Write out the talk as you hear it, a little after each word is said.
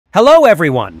Hello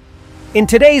everyone! In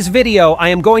today's video, I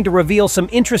am going to reveal some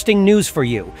interesting news for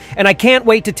you, and I can't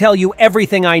wait to tell you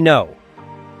everything I know.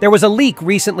 There was a leak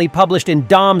recently published in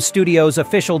Dom Studios'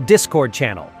 official Discord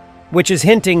channel, which is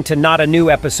hinting to not a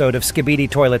new episode of SKIBIDI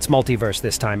Toilet's Multiverse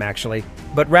this time actually,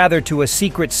 but rather to a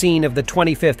secret scene of the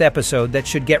 25th episode that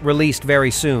should get released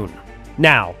very soon.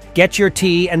 Now, get your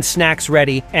tea and snacks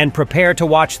ready and prepare to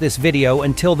watch this video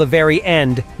until the very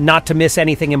end, not to miss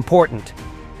anything important.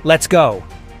 Let's go!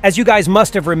 As you guys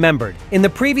must have remembered, in the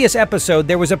previous episode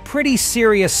there was a pretty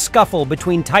serious scuffle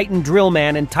between Titan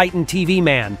Drillman and Titan TV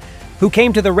Man, who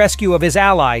came to the rescue of his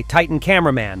ally, Titan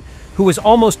Cameraman, who was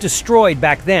almost destroyed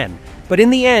back then. But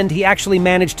in the end, he actually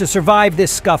managed to survive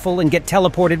this scuffle and get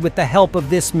teleported with the help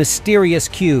of this mysterious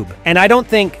cube. And I don't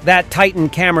think that Titan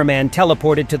Cameraman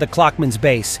teleported to the Clockman's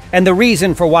base, and the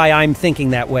reason for why I'm thinking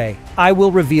that way, I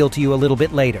will reveal to you a little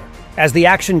bit later. As the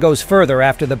action goes further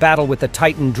after the battle with the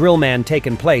Titan Drillman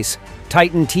taken place,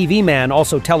 Titan TV Man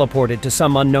also teleported to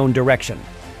some unknown direction.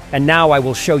 And now I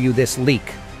will show you this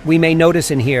leak. We may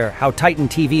notice in here how Titan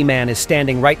TV Man is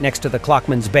standing right next to the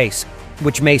Clockman's base,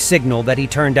 which may signal that he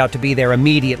turned out to be there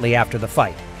immediately after the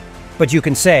fight. But you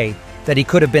can say that he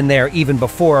could have been there even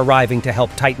before arriving to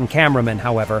help Titan Cameraman,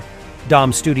 however.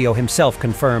 Dom Studio himself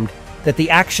confirmed that the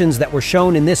actions that were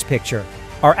shown in this picture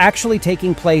are actually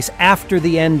taking place after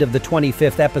the end of the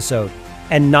 25th episode,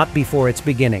 and not before its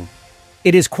beginning.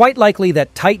 It is quite likely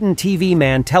that Titan TV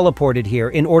Man teleported here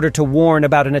in order to warn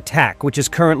about an attack which is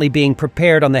currently being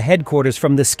prepared on the headquarters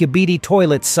from the SKIBIDI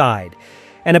Toilet side,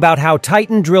 and about how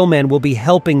Titan Drillman will be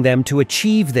helping them to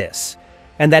achieve this,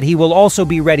 and that he will also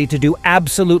be ready to do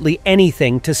absolutely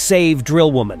anything to save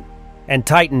Drillwoman. And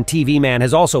Titan TV Man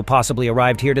has also possibly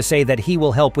arrived here to say that he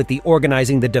will help with the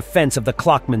organizing the defense of the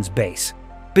Clockman's base.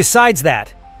 Besides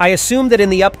that, I assume that in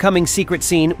the upcoming secret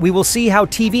scene, we will see how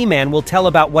TV Man will tell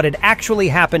about what had actually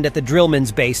happened at the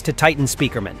Drillman's base to Titan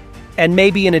Speakerman. And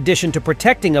maybe in addition to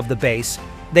protecting of the base,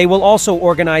 they will also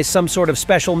organize some sort of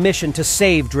special mission to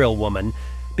save Drillwoman,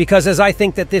 because as I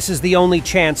think that this is the only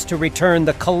chance to return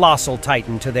the colossal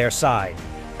Titan to their side.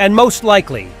 And most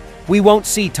likely, we won't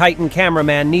see Titan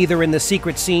Cameraman neither in the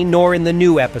secret scene nor in the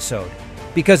new episode,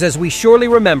 because as we surely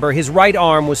remember, his right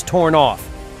arm was torn off.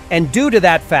 And due to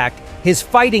that fact, his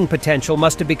fighting potential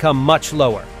must have become much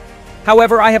lower.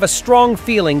 However, I have a strong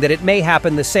feeling that it may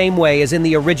happen the same way as in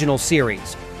the original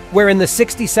series, where in the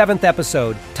 67th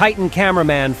episode, Titan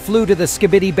Cameraman flew to the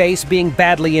SKIBIDI base being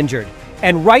badly injured,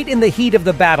 and right in the heat of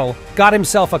the battle, got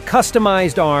himself a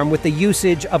customized arm with the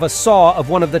usage of a saw of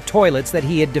one of the toilets that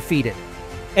he had defeated.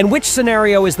 And which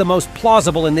scenario is the most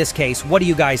plausible in this case? What do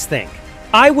you guys think?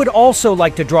 I would also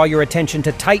like to draw your attention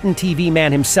to Titan TV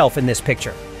Man himself in this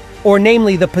picture. Or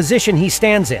namely the position he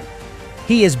stands in.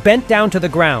 He is bent down to the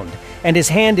ground, and his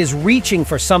hand is reaching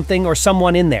for something or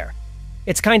someone in there.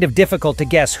 It's kind of difficult to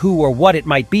guess who or what it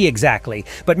might be exactly,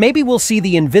 but maybe we'll see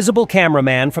the invisible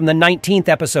cameraman from the 19th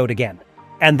episode again.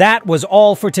 And that was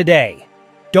all for today.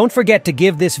 Don't forget to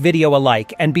give this video a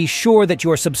like, and be sure that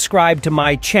you're subscribed to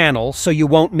my channel so you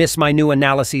won't miss my new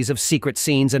analyses of secret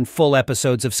scenes and full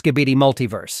episodes of SKIBIDI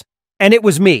Multiverse. And it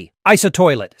was me,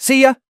 IsoToilet. See ya!